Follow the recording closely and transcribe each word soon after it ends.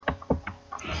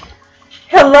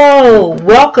Hello,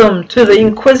 welcome to the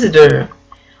Inquisitor.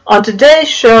 On today's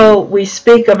show, we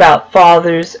speak about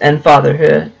fathers and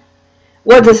fatherhood.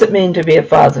 What does it mean to be a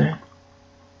father?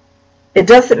 It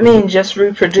doesn't mean just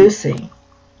reproducing.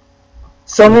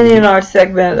 So many in our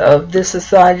segment of this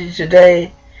society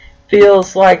today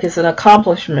feels like it's an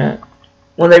accomplishment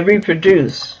when they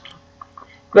reproduce.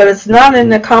 But it's not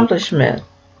an accomplishment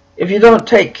if you don't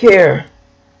take care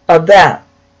of that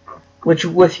which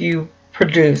with you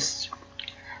produced.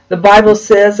 The Bible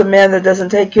says a man that doesn't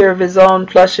take care of his own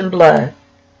flesh and blood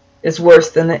is worse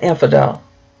than an infidel.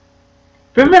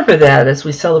 Remember that as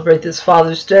we celebrate this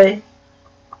Father's Day.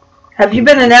 Have you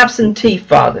been an absentee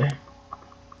father?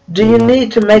 Do you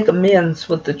need to make amends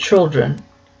with the children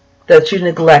that you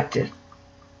neglected?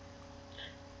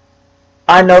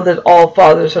 I know that all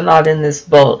fathers are not in this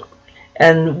boat,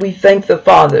 and we thank the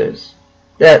fathers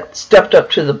that stepped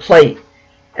up to the plate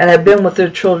and have been with their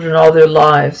children all their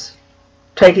lives,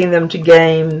 taking them to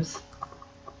games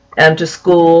and to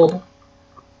school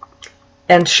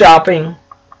and shopping.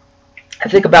 I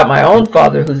think about my own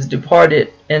father who's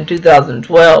departed in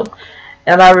 2012,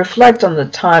 and I reflect on the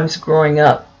times growing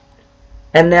up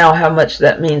and now how much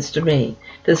that means to me.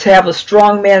 To have a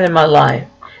strong man in my life,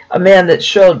 a man that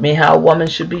showed me how a woman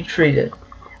should be treated,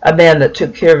 a man that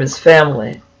took care of his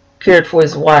family, cared for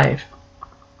his wife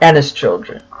and his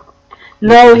children.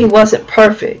 No, he wasn't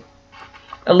perfect.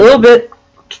 A little bit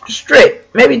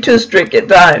strict, maybe too strict at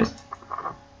times.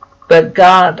 But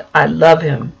God, I love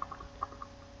him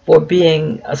for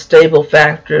being a stable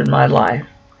factor in my life.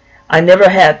 I never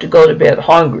had to go to bed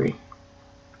hungry,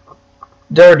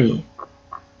 dirty,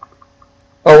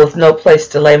 or with no place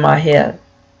to lay my head.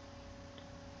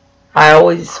 I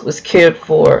always was cared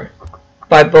for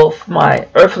by both my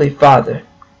earthly father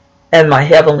and my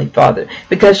heavenly father.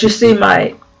 Because you see,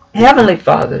 my heavenly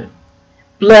father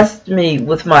blessed me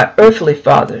with my earthly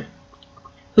father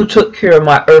who took care of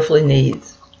my earthly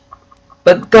needs.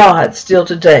 But God still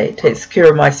today takes care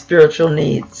of my spiritual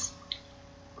needs.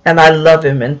 And I love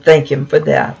him and thank him for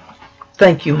that.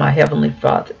 Thank you, my heavenly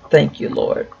Father. Thank you,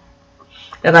 Lord.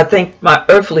 And I thank my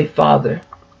earthly father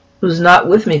who's not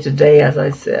with me today, as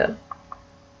I said,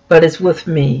 but is with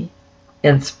me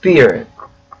in spirit.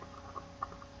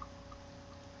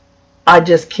 I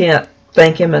just can't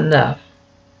thank him enough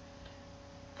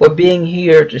for being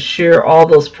here to share all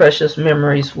those precious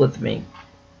memories with me.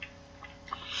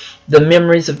 The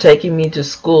memories of taking me to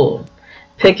school,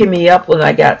 picking me up when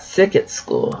I got sick at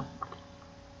school,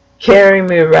 carrying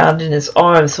me around in his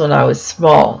arms when I was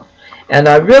small. And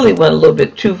I really went a little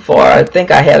bit too far. I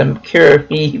think I had him carry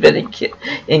me even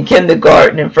in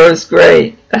kindergarten and first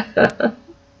grade.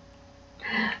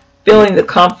 Feeling the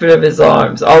comfort of his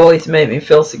arms always made me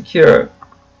feel secure.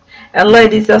 And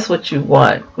ladies, that's what you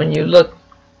want when you look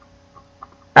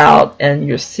out and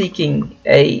you're seeking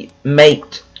a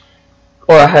mate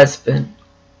or a husband.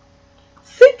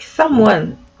 Seek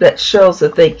someone that shows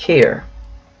that they care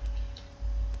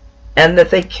and that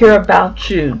they care about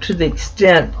you to the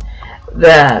extent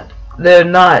that they're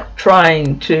not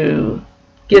trying to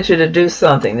get you to do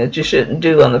something that you shouldn't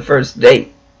do on the first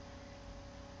date.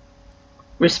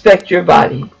 Respect your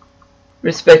body,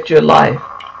 respect your life,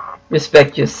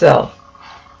 respect yourself,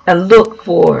 and look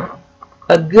for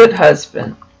a good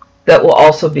husband that will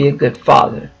also be a good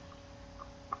father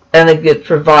and a good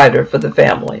provider for the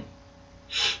family.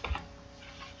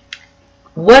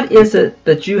 What is it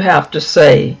that you have to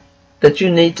say, that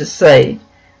you need to say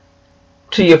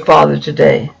to your father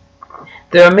today?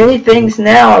 There are many things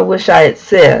now I wish I had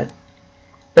said,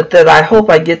 but that I hope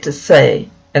I get to say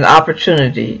an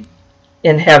opportunity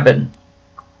in heaven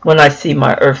when I see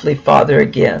my earthly father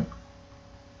again.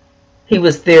 He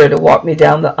was there to walk me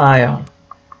down the aisle,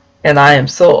 and I am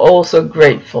so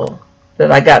grateful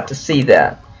that I got to see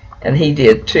that, and he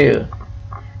did too,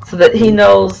 so that he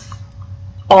knows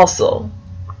also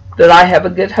that I have a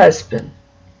good husband.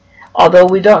 Although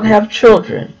we don't have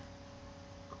children,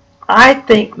 I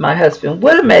think my husband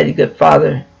would have made a good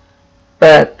father,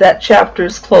 but that chapter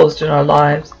is closed in our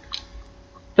lives.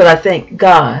 But I thank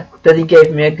God that he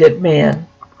gave me a good man,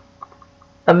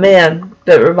 a man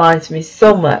that reminds me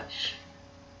so much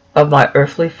of my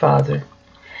earthly father.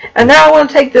 And now I want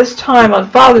to take this time on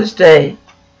Father's Day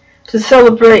to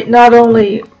celebrate not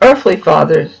only earthly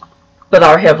fathers, but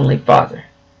our heavenly Father.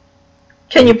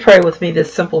 Can you pray with me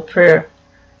this simple prayer?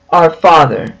 Our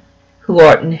Father, who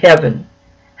art in heaven,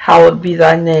 hallowed be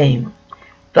thy name.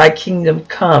 Thy kingdom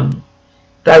come,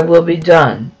 thy will be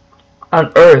done,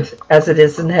 on earth as it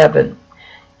is in heaven.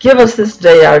 Give us this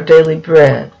day our daily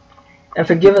bread, and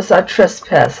forgive us our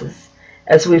trespasses,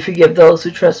 as we forgive those who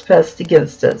trespass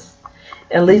against us.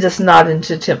 And lead us not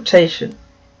into temptation,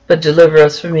 but deliver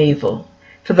us from evil.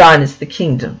 For thine is the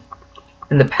kingdom,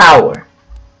 and the power,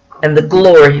 and the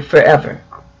glory forever.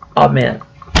 Amen.